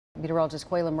Meteorologist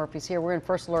Quaylen Murphy's here. We're in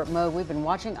first alert mode. We've been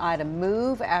watching Ida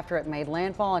move after it made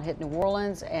landfall and hit New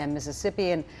Orleans and Mississippi.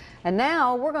 And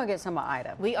now we're going to get some of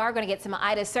Ida. We are going to get some of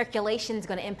Ida. Circulation is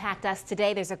going to impact us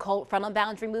today. There's a cold frontal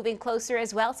boundary moving closer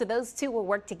as well. So those two will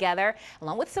work together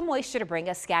along with some moisture to bring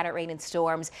us scattered rain and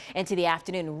storms into the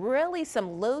afternoon. Really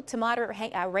some low to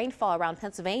moderate rainfall around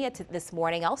Pennsylvania this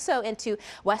morning. Also into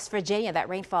West Virginia. That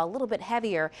rainfall a little bit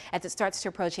heavier as it starts to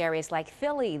approach areas like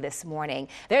Philly this morning.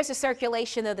 There's a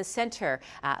circulation though the center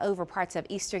over parts of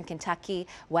eastern Kentucky,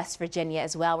 West Virginia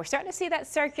as well. We're starting to see that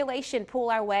circulation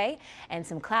pull our way and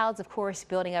some clouds, of course,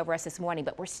 building over us this morning,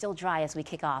 but we're still dry as we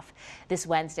kick off this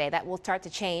Wednesday. That will start to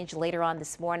change later on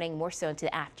this morning, more so into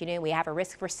the afternoon. We have a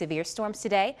risk for severe storms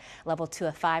today, level 2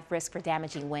 of 5 risk for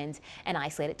damaging winds and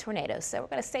isolated tornadoes. So we're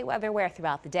going to stay weather aware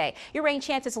throughout the day. Your rain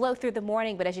chances low through the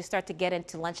morning, but as you start to get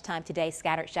into lunchtime today,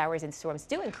 scattered showers and storms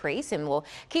do increase, and we'll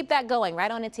keep that going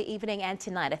right on into evening and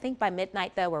tonight. I think by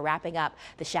midnight, though, we're wrapping up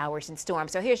the showers and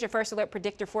storms. So here's your first alert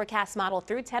predictor forecast model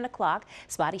through 10 o'clock.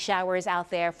 Spotty showers out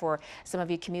there for some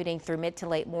of you commuting through mid to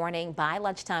late morning. By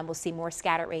lunchtime, we'll see more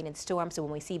scattered rain and storms. So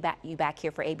when we see you back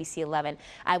here for ABC 11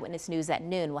 Eyewitness News at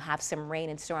noon, we'll have some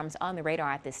rain and storms on the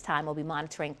radar at this time. We'll be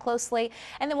monitoring closely,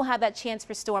 and then we'll have that chance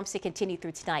for storms to continue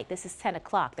through tonight. This is 10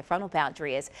 o'clock. The frontal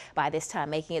boundary is by this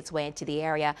time making its way into the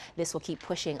area. This will keep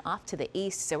pushing off to the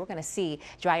east. So we're going to see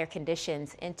drier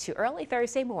conditions into early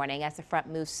Thursday morning as the front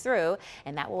moves through,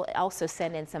 and that will also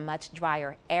send in some much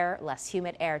drier air, less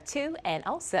humid air too, and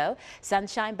also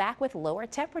sunshine back with lower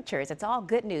temperatures. It's all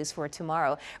good news for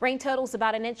tomorrow. Rain totals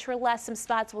about an inch or less. Some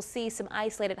spots will see some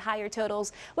isolated higher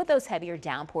totals with those heavier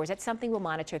downpours. That's something we'll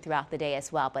monitor throughout the day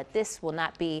as well, but this will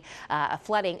not be a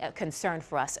flooding concern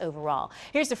for us overall.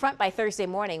 Here's the front by Thursday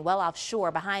morning, well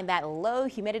offshore. Behind that, low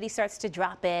humidity starts to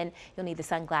drop in. You'll need the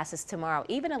sunglasses tomorrow,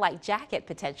 even a light jacket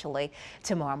potentially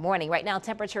tomorrow morning. Right now,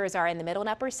 temperatures are in the middle and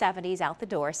upper 70s out the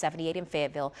door, 78 in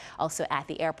Fayetteville. Also at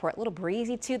the airport, a little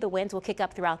breezy too. The winds will kick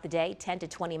up throughout the day, 10 to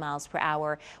 20 miles per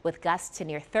hour with gusts to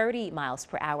near 30 miles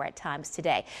per hour at times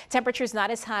today. Temperatures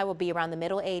not as high, will be around the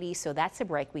middle 80s, so that's a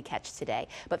break we catch today.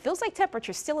 But feels like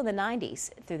temperatures still in the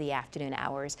 90s through the afternoon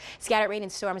hours. Scattered rain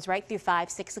and storms right through 5,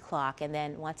 6 o'clock, and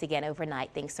then once again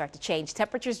overnight things start to change.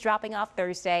 Temperatures dropping off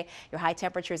Thursday. Your high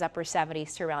temperatures upper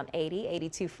 70s to around 80,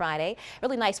 82 Friday.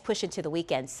 Really nice push into the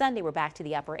weekend. Sunday we're back to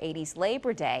the upper 80s.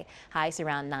 Labor Day highs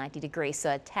around 90 degrees,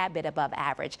 so a tad bit above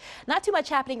average. Not too much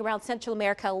happening around Central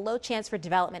America. Low chance for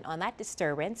development on that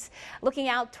disturbance. Looking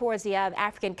out towards the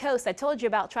African coast, I told you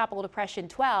about Tropical Depression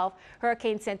 12.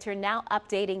 Hurricane Center now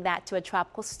updating that to a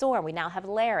tropical storm. We now have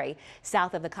Larry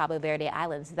south of the Cabo Verde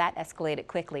Islands. That escalated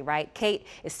quickly, right? Kate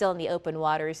is still in the open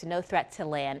waters, no threat to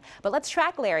land. But let's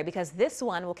track Larry because this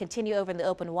one will continue over in the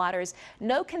open waters.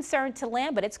 No concern to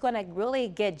land, but it's going to really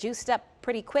get juiced up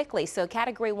pretty quickly. So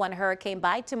Category 1 hurricane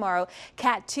by tomorrow,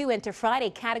 Cat 2 into Friday,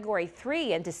 Category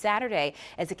 3 into Saturday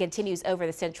as it continues over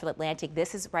the central Atlantic.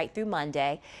 This is right through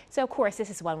Monday. So of course this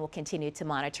is one we'll continue to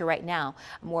monitor right now.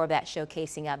 More of that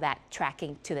showcasing of that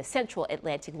tracking to the central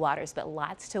Atlantic waters, but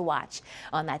lots to watch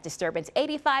on that disturbance.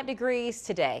 85 degrees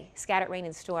today. Scattered rain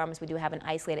and storms. We do have an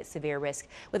isolated severe risk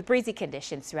with breezy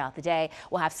conditions throughout the day.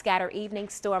 We'll have scattered evening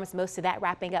storms, most of that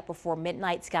wrapping up before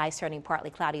midnight. Skies turning partly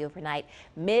cloudy overnight.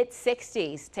 Mid-60s.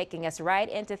 Taking us right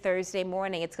into Thursday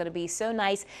morning. It's going to be so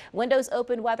nice. Windows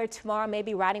open weather tomorrow,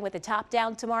 maybe riding with the top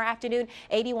down tomorrow afternoon.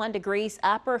 81 degrees,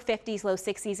 upper 50s, low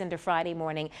 60s into Friday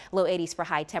morning. Low 80s for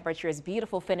high temperatures.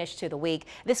 Beautiful finish to the week.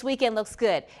 This weekend looks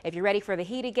good. If you're ready for the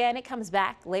heat again, it comes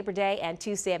back Labor Day and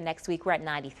Tuesday of next week. We're at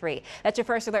 93. That's your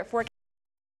first alert forecast.